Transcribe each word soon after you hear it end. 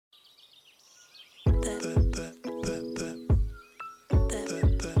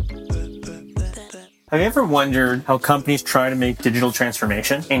Have you ever wondered how companies try to make digital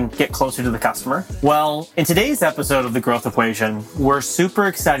transformation and get closer to the customer? Well, in today's episode of The Growth Equation, we're super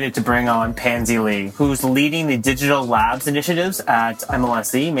excited to bring on Pansy Lee, who's leading the digital labs initiatives at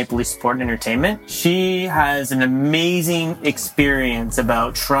MLSE, Maple Leaf Sport and Entertainment. She has an amazing experience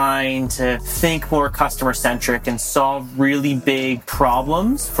about trying to think more customer-centric and solve really big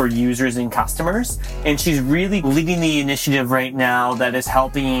problems for users and customers. And she's really leading the initiative right now that is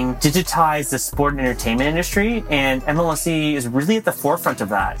helping digitize the sport and entertainment industry, and MLSE is really at the forefront of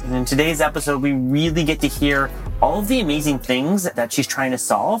that. And in today's episode, we really get to hear all of the amazing things that she's trying to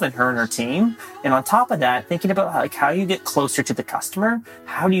solve, and her team. And on top of that, thinking about how you get closer to the customer.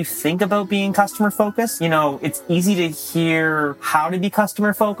 How do you think about being customer focused? It's easy to hear how to be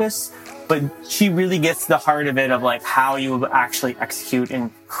customer focused, but she really gets to the heart of it of how you actually execute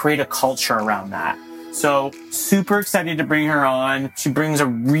and create a culture around that. So super excited to bring her on. She brings a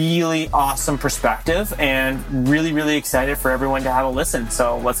really awesome perspective and really, really excited for everyone to have a listen.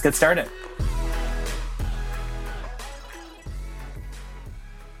 So let's get started.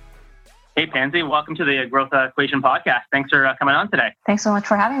 Hey, Pansy, welcome to the Growth Equation podcast. Thanks for coming on today. Thanks so much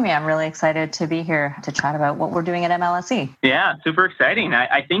for having me. I'm really excited to be here to chat about what we're doing at MLSE. Yeah, super exciting.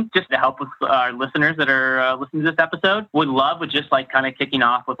 I think just to help with our listeners that are listening to this episode, would just kind of kicking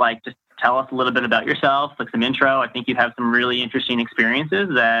off with just tell us a little bit about yourself, some intro. I think you have some really interesting experiences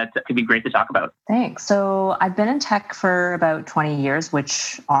that could be great to talk about. Thanks. So I've been in tech for about 20 years,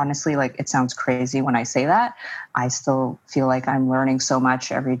 which honestly, it sounds crazy when I say that. I still feel like I'm learning so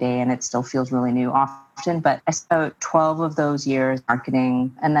much every day and it still feels really new often. But I spent 12 of those years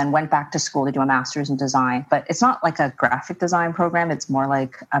marketing and then went back to school to do a master's in design. But it's not like a graphic design program. It's more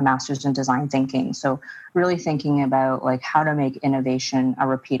like a master's in design thinking. So really thinking about how to make innovation a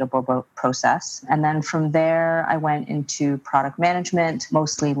repeatable process. And then from there, I went into product management,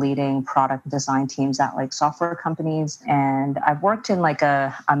 mostly leading product design teams at software companies. And I've worked in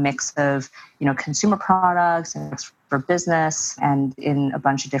a mix of, consumer products and for business and in a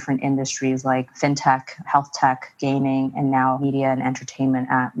bunch of different industries like fintech, health tech, gaming, and now media and entertainment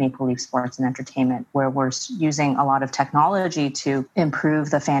at Maple Leaf Sports and Entertainment, where we're using a lot of technology to improve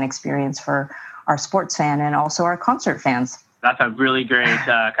the fan experience for our sports fan and also our concert fans. That's a really great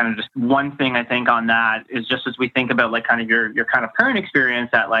kind of just one thing I think on that is just as we think about kind of your kind of current experience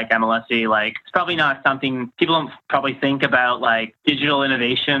at MLSE, it's probably not something people don't probably think about digital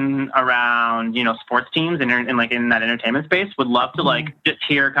innovation around, sports teams and in that entertainment space. Would love to just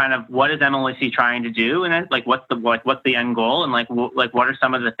hear kind of what is MLSE trying to do and what's the end goal and what are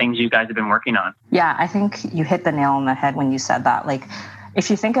some of the things you guys have been working on? Yeah, I think you hit the nail on the head when you said that. If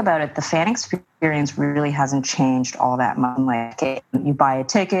you think about it, the fan experience really hasn't changed all that much. You buy a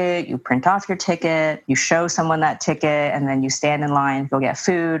ticket, you print off your ticket, you show someone that ticket, and then you stand in line to go get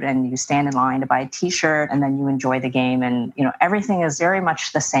food, and you stand in line to buy a T-shirt, and then you enjoy the game. And, everything is very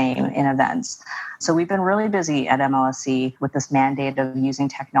much the same in events. So we've been really busy at MLSE with this mandate of using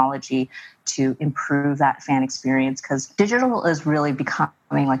technology to improve that fan experience because digital is really becoming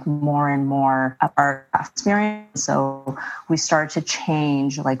more and more of our experience. So we start to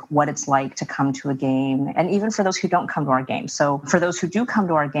change what it's like to come to a game, and even for those who don't come to our games. So for those who do come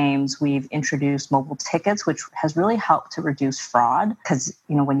to our games, we've introduced mobile tickets, which has really helped to reduce fraud because,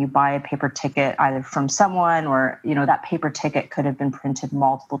 when you buy a paper ticket either from someone or, that paper ticket could have been printed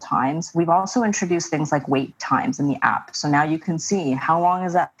multiple times. We've also introduced things like wait times in the app. So now you can see how long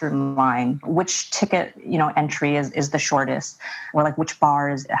is that in line, which ticket, entry is the shortest, or which bar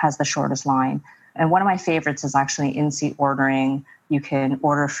has the shortest line. And one of my favorites is actually in-seat ordering. You can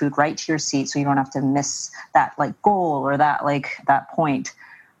order food right to your seat so you don't have to miss that goal or that point.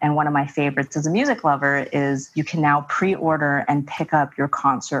 And one of my favorites as a music lover is you can now pre-order and pick up your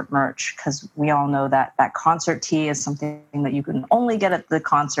concert merch because we all know that concert tee is something that you can only get at the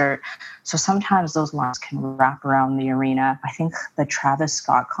concert. So sometimes those lines can wrap around the arena. I think the Travis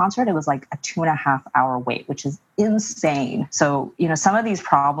Scott concert, it was a 2.5 hour wait, which is insane. So, some of these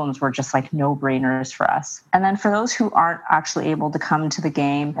problems were just no-brainers for us. And then for those who aren't actually able to come to the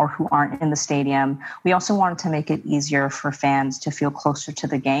game or who aren't in the stadium, we also wanted to make it easier for fans to feel closer to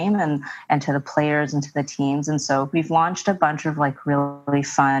the game and to the players and to the teams. And so we've launched a bunch of really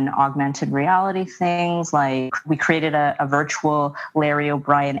fun augmented reality things. We created a virtual Larry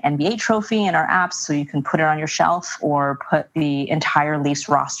O'Brien NBA trophy in our apps so you can put it on your shelf or put the entire Leafs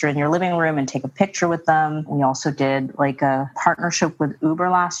roster in your living room and take a picture with them. We also did a partnership with Uber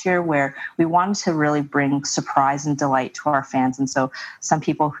last year where we wanted to really bring surprise and delight to our fans. And so some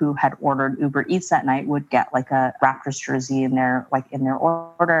people who had ordered Uber Eats that night would get a Raptors jersey in their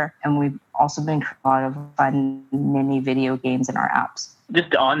order. And we've also been creating a lot of fun mini video games in our apps.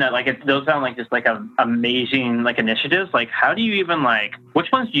 just on that, those sound like just amazing initiatives. How do you even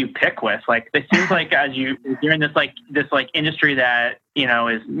which ones do you pick with? It seems like as you're in this industry that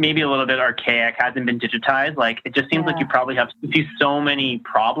is maybe a little bit archaic, hasn't been digitized. It just seems like you probably have to see so many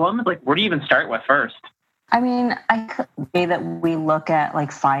problems. Where do you even start with first? I mean, the way that we look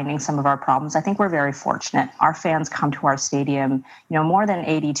at finding some of our problems, I think we're very fortunate. Our fans come to our stadium, more than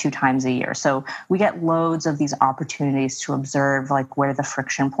 82 times a year. So we get loads of these opportunities to observe where the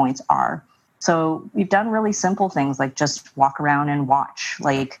friction points are. So we've done really simple things like just walk around and watch.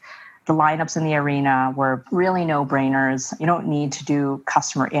 The lineups in the arena were really no-brainers. You don't need to do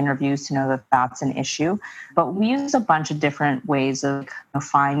customer interviews to know that that's an issue. But we use a bunch of different ways of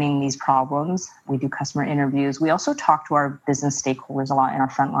finding these problems. We do customer interviews. We also talk to our business stakeholders a lot and our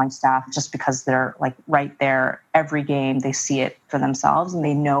frontline staff just because they're right there every game. They see it for themselves and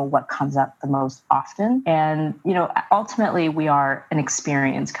they know what comes up the most often. And, ultimately we are an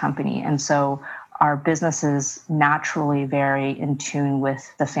experience company. And so our business is naturally very in tune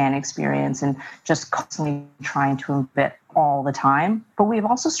with the fan experience and just constantly trying to improve it all the time. But we've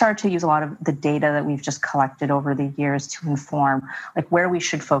also started to use a lot of the data that we've just collected over the years to inform where we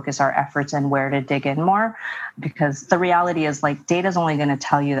should focus our efforts and where to dig in more. Because the reality is data is only going to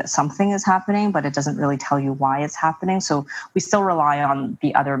tell you that something is happening, but it doesn't really tell you why it's happening. So we still rely on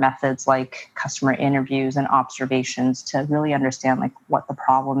the other methods like customer interviews and observations to really understand what the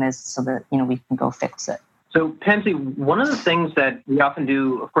problem is so that, we can go fix it. So, Pansy, one of the things that we often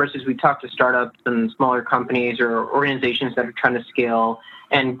do, of course, is we talk to startups and smaller companies or organizations that are trying to scale,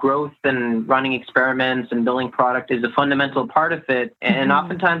 and growth and running experiments and building product is a fundamental part of it. And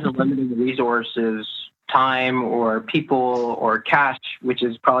oftentimes the limiting resource is time or people or cash, which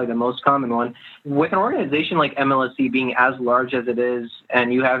is probably the most common one. With an organization like MLSE being as large as it is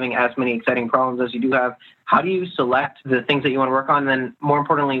and you having as many exciting problems as you do have, how do you select the things that you want to work on? And then more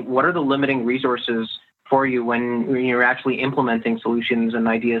importantly, what are the limiting resources for you when you're actually implementing solutions and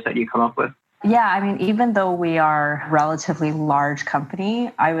ideas that you come up with? Yeah, I mean, even though we are a relatively large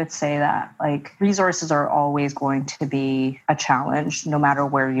company, I would say that resources are always going to be a challenge no matter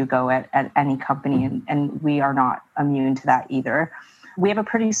where you go at any company. And we are not immune to that either. We have a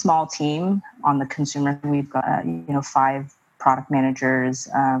pretty small team on the consumer. We've got, 5 product managers,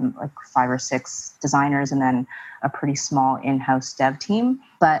 5 or 6 designers, and then a pretty small in-house dev team.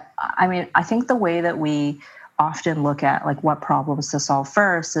 But I mean, I think the way that we often look at what problems to solve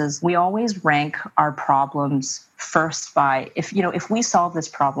first is we always rank our problems first by if we solve this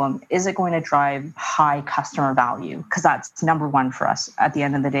problem, is it going to drive high customer value? Because that's number one for us. At the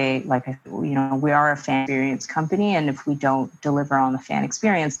end of the day, we are a fan experience company, and if we don't deliver on the fan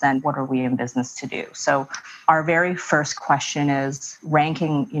experience, then what are we in business to do? So our very first question is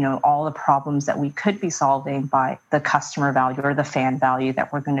ranking, all the problems that we could be solving by the customer value or the fan value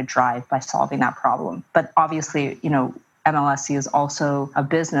that we're going to drive by solving that problem. But obviously, MLSE is also a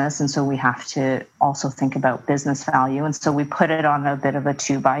business, and so we have to also think about business value. And so we put it on a bit of a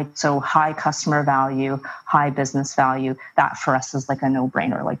 2x. So high customer value, high business value, that for us is a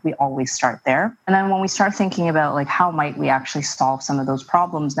no-brainer. We always start there. And then when we start thinking about how might we actually solve some of those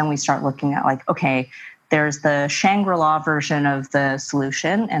problems, then we start looking at okay, there's the Shangri-La version of the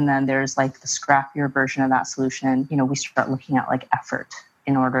solution, and then there's the scrappier version of that solution. We start looking at effort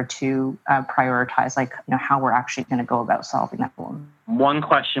in order to prioritize how we're actually going to go about solving that problem. One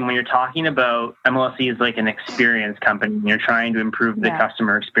question, when you're talking about MLSE is an experience company and you're trying to improve the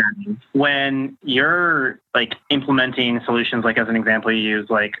customer experience, when you're implementing solutions, as an example you use,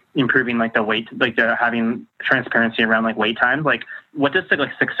 improving the wait, having transparency around wait times, what does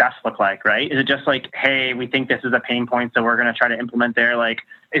success look like, right? Is it just hey, we think this is a pain point, so we're going to try to implement there?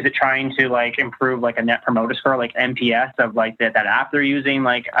 Is it trying to improve a net promoter score, NPS of that app they're using?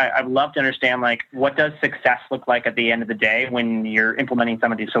 I'd love to understand what does success look like at the end of the day when you're implementing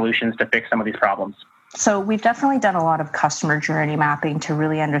some of these solutions to fix some of these problems? So we've definitely done a lot of customer journey mapping to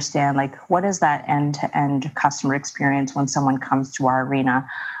really understand what is that end-to-end customer experience when someone comes to our arena.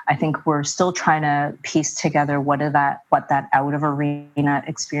 I think we're still trying to piece together what that out of arena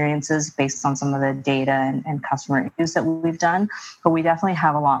experience is based on some of the data and customer reviews that we've done. But we definitely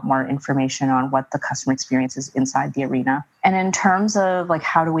have a lot more information on what the customer experience is inside the arena. And in terms of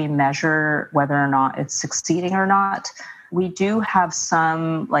how do we measure whether or not it's succeeding or not, we do have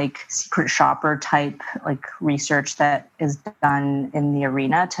some secret shopper type research that is done in the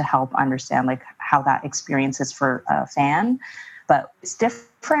arena to help understand how that experience is for a fan. But it's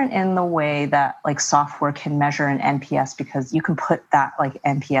different in the way that software can measure an NPS, because you can put that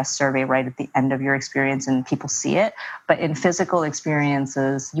NPS survey right at the end of your experience and people see it. But in physical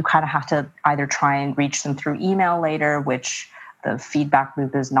experiences, you kind of have to either try and reach them through email later, which the feedback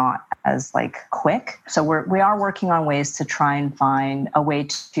loop is not as like quick. So we are working on ways to try and find a way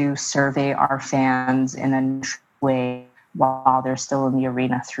to survey our fans in a way while they're still in the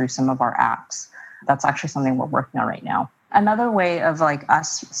arena through some of our apps. That's actually something we're working on right now. Another way of like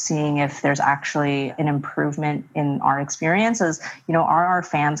us seeing if there's actually an improvement in our experience is, are our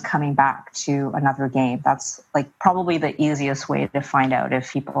fans coming back to another game? That's like probably the easiest way to find out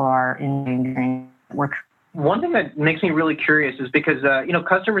if people are enjoying work. One thing that makes me really curious is because,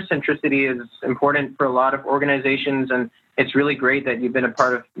 customer centricity is important for a lot of organizations, and it's really great that you've been a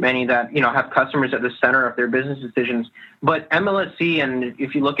part of many that, have customers at the center of their business decisions. But MLSE, and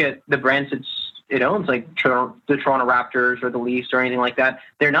if you look at the brands it owns, like the Toronto Raptors or the Leafs or anything like that,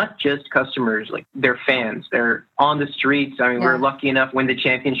 they're not just customers, like they're fans. They're on the streets. I mean, we were lucky enough to win the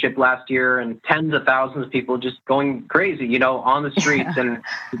championship last year, and tens of thousands of people just going crazy, on the streets and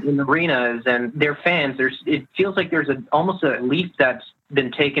in arenas, and they're fans. It feels like there's almost a leap that's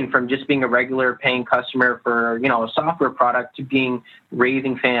been taken from just being a regular paying customer for, a software product to being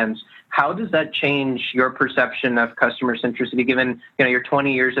raving fans. How does that change your perception of customer centricity, given your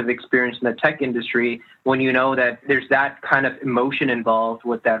 20 years of experience in the tech industry, when you know that there's that kind of emotion involved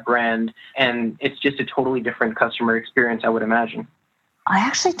with that brand, and it's just a totally different customer experience, I would imagine? I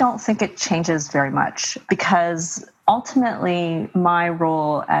actually don't think it changes very much, because ultimately my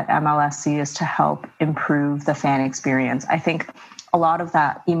role at MLSE is to help improve the fan experience. I think a lot of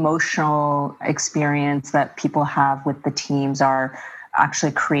that emotional experience that people have with the teams are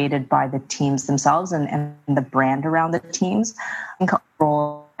actually created by the teams themselves and the brand around the teams. I think our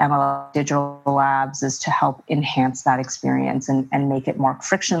role at MLS Digital Labs is to help enhance that experience and make it more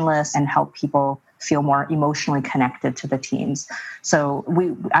frictionless and help people feel more emotionally connected to the teams. So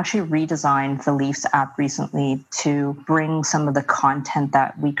we actually redesigned the Leafs app recently to bring some of the content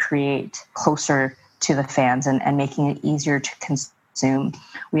that we create closer to the fans and making it easier to consume.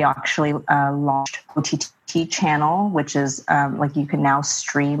 We actually launched OTT channel, which is like you can now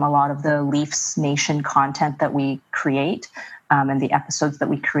stream a lot of the Leafs Nation content that we create and the episodes that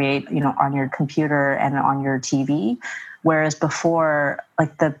we create, on your computer and on your TV. Whereas before,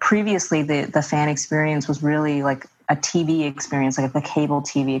 like previously the fan experience was really like a TV experience, like the cable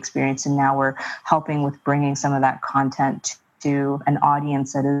TV experience. And now we're helping with bringing some of that content to an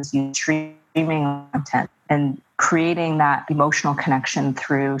audience that is streaming content and creating that emotional connection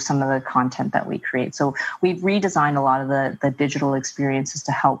through some of the content that we create. So we've redesigned a lot of the digital experiences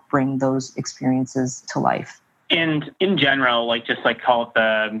to help bring those experiences to life. And in general, call it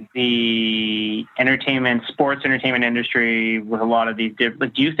the sports entertainment industry with a lot of these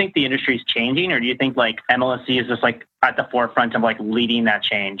different, do you think the industry is changing, or do you think MLSE is just at the forefront of leading that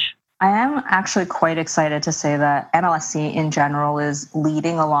change? I am actually quite excited to say that MLSE in general is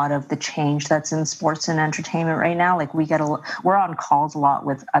leading a lot of the change that's in sports and entertainment right now. We're on calls a lot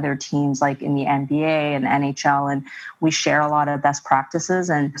with other teams like in the NBA and NHL, and we share a lot of best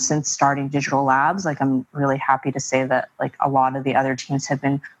practices. And since starting Digital Labs, I'm really happy to say that a lot of the other teams have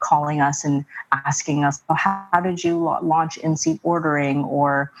been calling us and asking us, how did you launch in-seat ordering,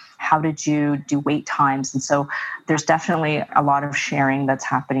 or how did you do wait times? And so there's definitely a lot of sharing that's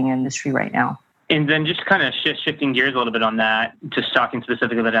happening in the industry right now. And then just kind of shifting gears a little bit on that, just talking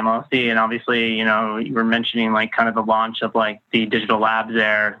specifically about MLSE, and obviously, you were mentioning kind of the launch of the digital labs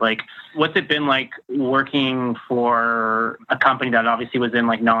there. What's it been like working for a company that obviously was in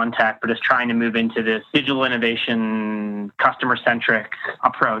non-tech, but is trying to move into this digital innovation, customer-centric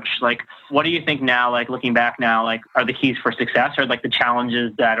approach? What do you think now, looking back now, are the keys for success, or the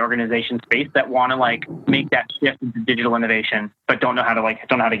challenges that organizations face that want to make that shift into digital innovation, but don't know how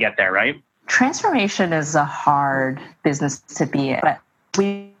to get there, right? Transformation is a hard business to be in, but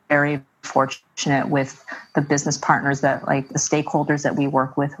we're very fortunate with the business partners that the stakeholders that we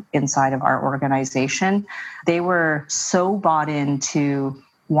work with inside of our organization. They were so bought into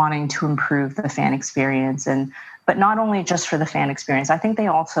wanting to improve the fan experience, but not only just for the fan experience. I think they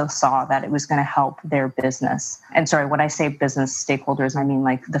also saw that it was going to help their business. And sorry, when I say business stakeholders, I mean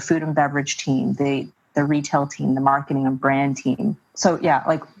the food and beverage team, the retail team, the marketing and brand team. So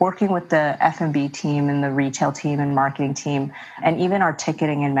yeah, working with the F&B team and the retail team and marketing team, and even our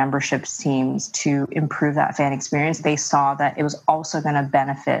ticketing and memberships teams to improve that fan experience, they saw that it was also going to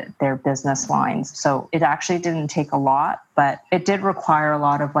benefit their business lines. So it actually didn't take a lot, but it did require a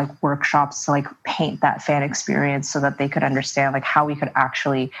lot of workshops to paint that fan experience so that they could understand how we could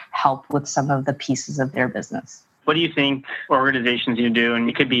actually help with some of the pieces of their business. What do you think organizations need to do? And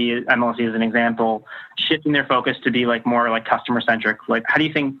it could be MLSE as an example, shifting their focus to be like more like customer centric. Like, how do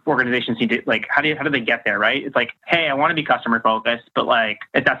you think organizations need to, like, how do they get there, right? It's like, hey, I want to be customer focused, but like,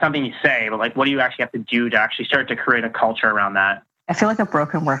 that's something you say, but like, what do you actually have to do to actually start to create a culture around that? I feel like a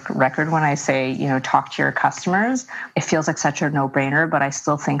broken record when I say, talk to your customers. It feels like such a no-brainer, but I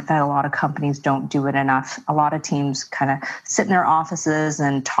still think that a lot of companies don't do it enough. A lot of teams kind of sit in their offices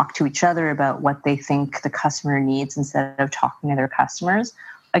and talk to each other about what they think the customer needs instead of talking to their customers.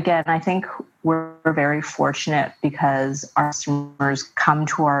 Again, I think we're very fortunate because our customers come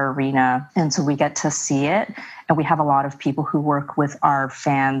to our arena, and so we get to see it. And we have a lot of people who work with our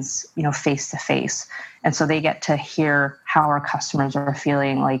fans, face to face. And so they get to hear how our customers are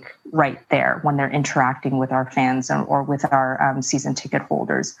feeling like right there when they're interacting with our fans or with our season ticket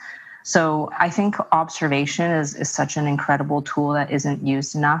holders. So I think observation is such an incredible tool that isn't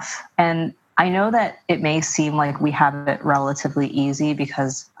used enough. And I know that it may seem like we have it relatively easy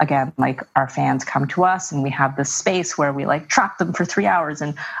because, again, like our fans come to us and we have this space where we like trap them for 3 hours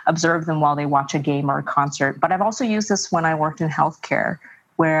and observe them while they watch a game or a concert. But I've also used this when I worked in healthcare,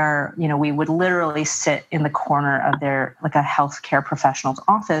 where, we would literally sit in the corner of their, like a healthcare professional's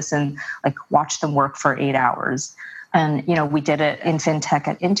office and like watch them work for 8 hours. And, we did it in FinTech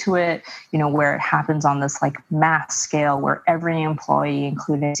at Intuit, where it happens on this like mass scale where every employee,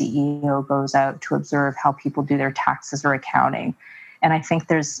 including CEO, goes out to observe how people do their taxes or accounting. And I think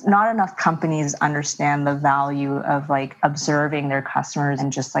there's not enough companies understand the value of like observing their customers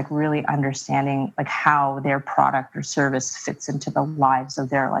and just like really understanding like how their product or service fits into the lives of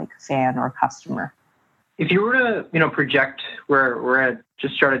their like fan or customer. If you were to, project where we're at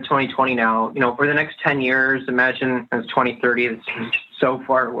just started 2020 now, for the next 10 years, imagine as 2030, it's so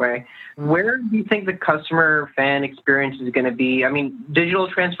far away. Where do you think the customer fan experience is going to be? I mean, digital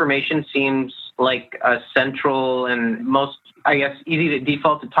transformation seems like a central and most, I guess, easy to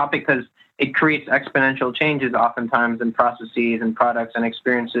default to topic because it creates exponential changes oftentimes in processes and products and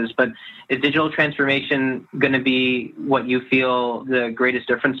experiences. But is digital transformation going to be what you feel the greatest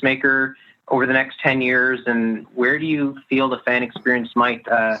difference maker over the next 10 years? And where do you feel the fan experience might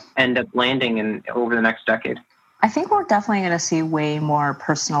end up landing over the next decade? I think we're definitely going to see way more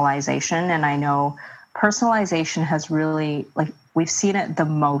personalization. And I know personalization has really, we've seen it the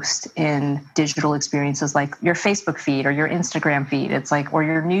most in digital experiences like your Facebook feed or your Instagram feed. It's like, or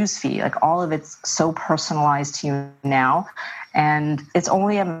your news feed, like all of it's so personalized to you now. And it's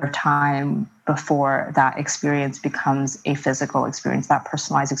only a matter of time before that experience becomes a physical experience, that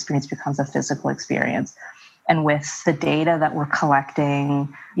personalized experience becomes a physical experience. And with the data that we're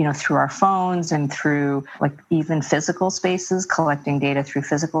collecting, through our phones and through like even physical spaces, collecting data through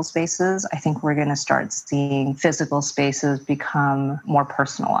physical spaces, I think we're going to start seeing physical spaces become more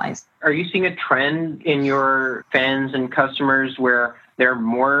personalized. Are you seeing a trend in your fans and customers where there are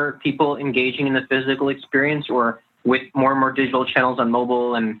more people engaging in the physical experience, or with more and more digital channels on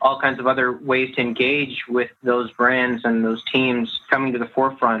mobile and all kinds of other ways to engage with those brands and those teams coming to the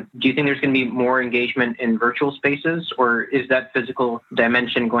forefront, do you think there's going to be more engagement in virtual spaces, or is that physical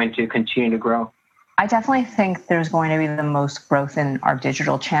dimension going to continue to grow? I definitely think there's going to be the most growth in our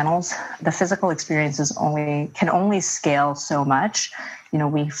digital channels. The physical experiences can only scale so much.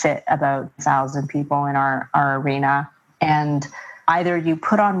 We fit about 1,000 people in our arena, and either you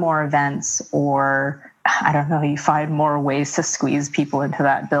put on more events or you find more ways to squeeze people into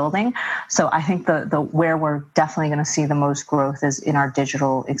that building. So I think the where we're definitely going to see the most growth is in our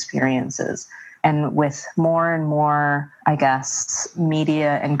digital experiences. And with more and more, I guess,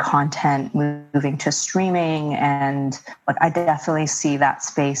 media and content moving to streaming, and I definitely see that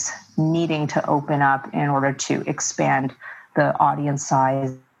space needing to open up in order to expand the audience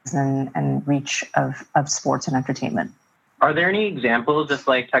size and reach of sports and entertainment. Are there any examples of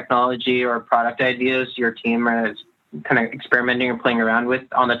technology or product ideas your team is kind of experimenting or playing around with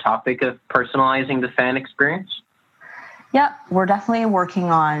on the topic of personalizing the fan experience? Yeah, we're definitely working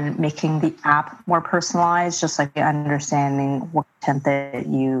on making the app more personalized, just like understanding what content that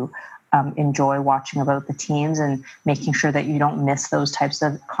you enjoy watching about the teams and making sure that you don't miss those types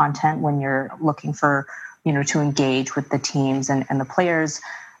of content when you're looking for, to engage with the teams and the players.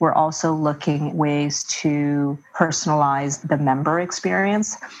 We're also looking at ways to personalize the member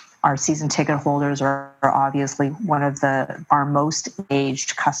experience. Our season ticket holders are obviously one of our most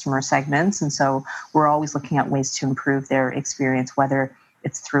engaged customer segments. And so we're always looking at ways to improve their experience, whether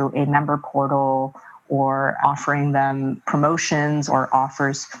it's through a member portal or offering them promotions or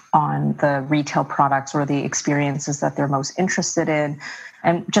offers on the retail products or the experiences that they're most interested in.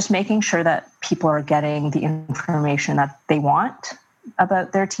 And just making sure that people are getting the information that they want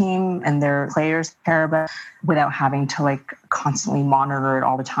about their team and their players care about without having to like constantly monitor it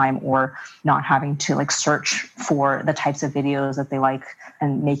all the time, or not having to like search for the types of videos that they like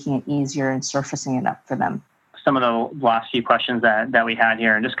and making it easier and surfacing it up for them. Some of the last few questions that we had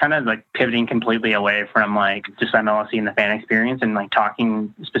here, and just kind of like pivoting completely away from like just MLSE and the fan experience, and like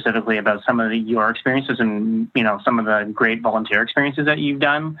talking specifically about some of your experiences and, you know, some of the great volunteer experiences that you've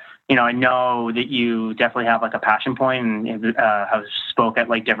done. You know, I know that you definitely have like a passion point and have spoke at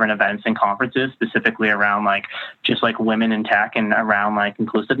like different events and conferences specifically around like just like women in tech and around like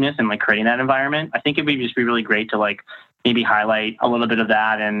inclusiveness and like creating that environment. I think it would just be really great to like maybe highlight a little bit of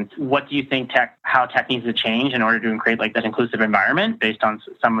that. And what do you think how tech needs to change in order to create like that inclusive environment based on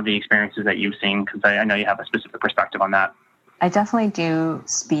some of the experiences that you've seen? Because I know you have a specific perspective on that. I definitely do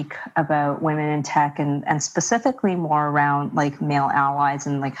speak about women in tech and specifically more around like male allies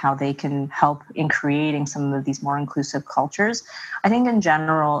and like how they can help in creating some of these more inclusive cultures. I think in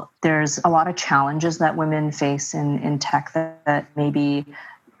general, there's a lot of challenges that women face in tech that maybe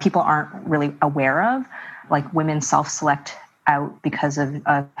people aren't really aware of. Like women self-select out because of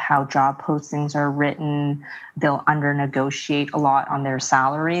how job postings are written. They'll under-negotiate a lot on their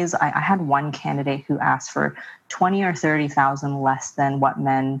salaries. I had one candidate who asked for 20 or 30,000 less than what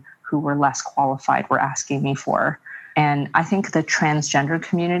men who were less qualified were asking me for. And I think the transgender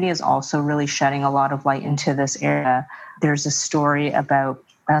community is also really shedding a lot of light into this area. There's a story about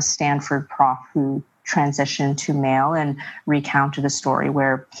a Stanford prof who transitioned to male and recounted a story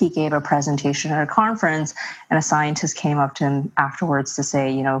where he gave a presentation at a conference and a scientist came up to him afterwards to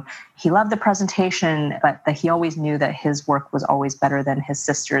say, you know, he loved the presentation, but that he always knew that his work was always better than his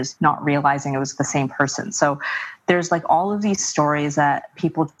sister's, not realizing it was the same person. So there's like all of these stories that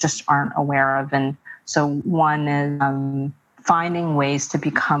people just aren't aware of. And so one is finding ways to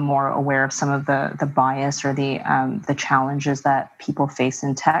become more aware of some of the bias or the challenges that people face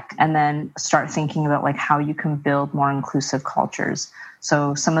in tech, and then start thinking about like how you can build more inclusive cultures.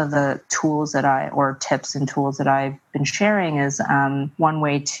 So some of the tools tips and tools that I've been sharing is one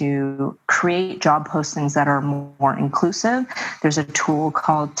way to create job postings that are more inclusive. There's a tool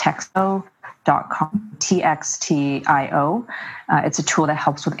called Textio.com, TXTIO. It's a tool that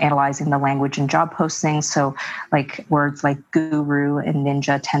helps with analyzing the language in job postings. So like words like guru and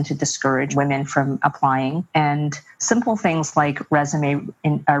ninja tend to discourage women from applying. And simple things like resume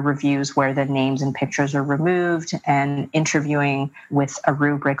reviews where the names and pictures are removed, and interviewing with a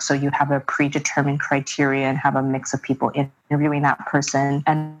rubric. So you have a predetermined criteria and have a mix of people interviewing that person.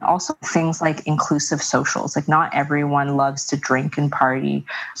 And also things like inclusive socials. Like not everyone loves to drink and party.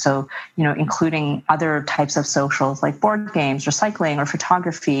 So, you know, including other types of socials like board games or cycling or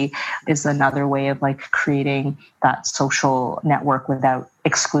photography is another way of like creating that social network without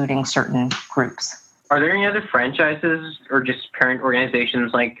excluding certain groups. Are there any other franchises or just parent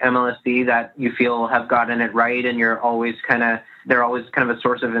organizations like MLSE that you feel have gotten it right and they're always kind of a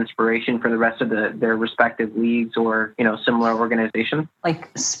source of inspiration for the rest of their respective leagues or, you know, similar organizations? Like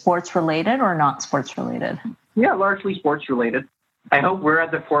sports related or not sports related? Yeah, largely sports related. I hope we're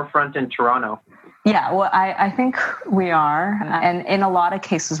at the forefront in Toronto. Yeah, well, I think we are. And in a lot of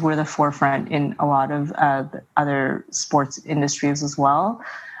cases, we're the forefront in a lot of other sports industries as well.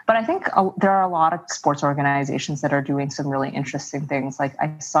 But I think there are a lot of sports organizations that are doing some really interesting things. Like I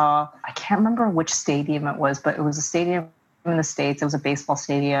can't remember which stadium it was, but it was a stadium in the States. It was a baseball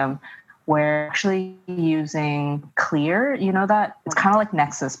stadium where actually using Clear, you know that? It's kind of like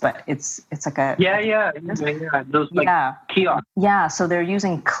Nexus, but it's like a... Yeah. Those kiosks. Yeah, so they're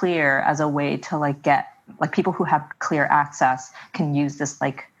using Clear as a way to like get... Like people who have Clear access can use this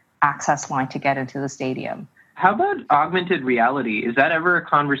like access line to get into the stadium. How about augmented reality? Is that ever a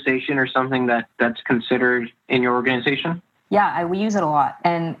conversation or something that's considered in your organization? Yeah, we use it a lot.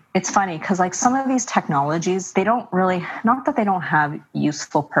 And it's funny because like some of these technologies, they don't really, not that they don't have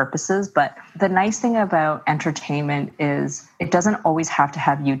useful purposes, but the nice thing about entertainment is it doesn't always have to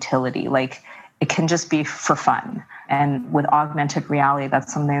have utility. Like it can just be for fun. And with augmented reality,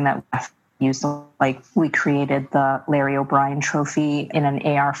 that's something that we've used. Like we created the Larry O'Brien trophy in an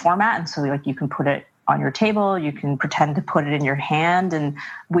AR format. And so like you can put it on your table, you can pretend to put it in your hand. And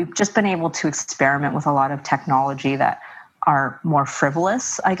we've just been able to experiment with a lot of technology that are more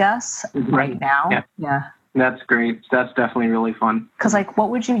frivolous, I guess, right now. Yeah. That's great. That's definitely really fun. Because like,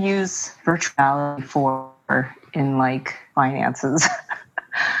 what would you use virtual reality for in like finances?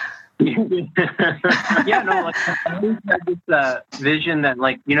 Yeah, no, like I had this vision that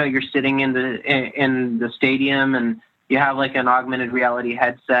like, you know, you're sitting in the stadium and you have like an augmented reality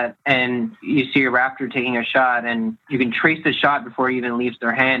headset and you see a Raptor taking a shot and you can trace the shot before it even leaves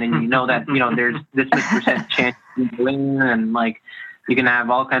their hand. And you know that, you know, there's this much % chance to win. And like, You can have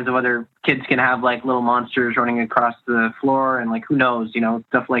all kinds of other kids can have like little monsters running across the floor and like, who knows,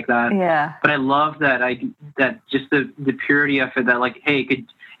 stuff like that. Yeah. But I love that that just the purity of it, that like, hey,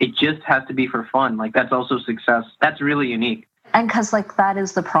 it just has to be for fun. Like that's also success. That's really unique. And because like that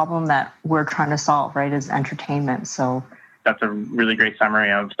is the problem that we're trying to solve, right, is entertainment. So that's a really great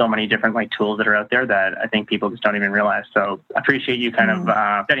summary of so many different like tools that are out there that I think people just don't even realize. So I appreciate you kind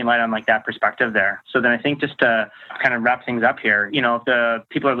of shedding light on like that perspective there. So then I think just to kind of wrap things up here, if the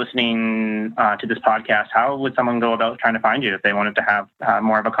people are listening to this podcast, how would someone go about trying to find you if they wanted to have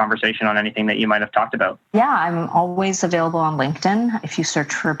more of a conversation on anything that you might have talked about? Yeah, I'm always available on LinkedIn. If you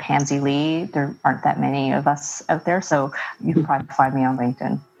search for Pansy Lee, there aren't that many of us out there, so you can probably find me on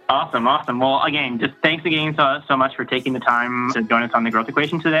LinkedIn. Awesome. Well, again, just thanks again so much for taking the time to join us on the Growth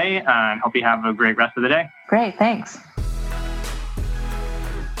Equation today, and hope you have a great rest of the day. Great. Thanks.